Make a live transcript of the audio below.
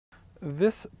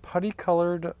This putty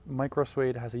colored micro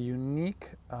suede has a unique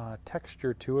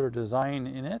texture to it, or design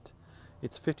in it.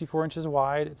 It's 54 inches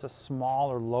wide. It's a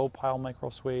small or low pile micro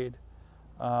suede.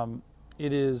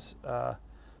 It is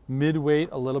mid-weight,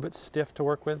 a little bit stiff to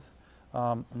work with.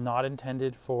 Not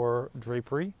intended for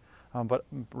drapery, but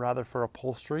rather for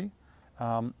upholstery.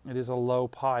 It is a low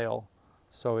pile,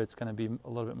 so it's going to be a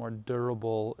little bit more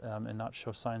durable and not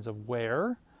show signs of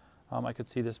wear. I could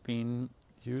see this being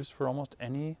used for almost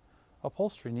any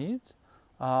upholstery needs.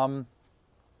 And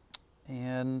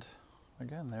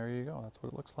again, there you go. That's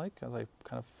what it looks like as I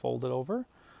kind of fold it over.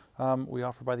 We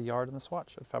offer by the yard and the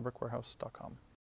swatch at fabricwarehouse.com.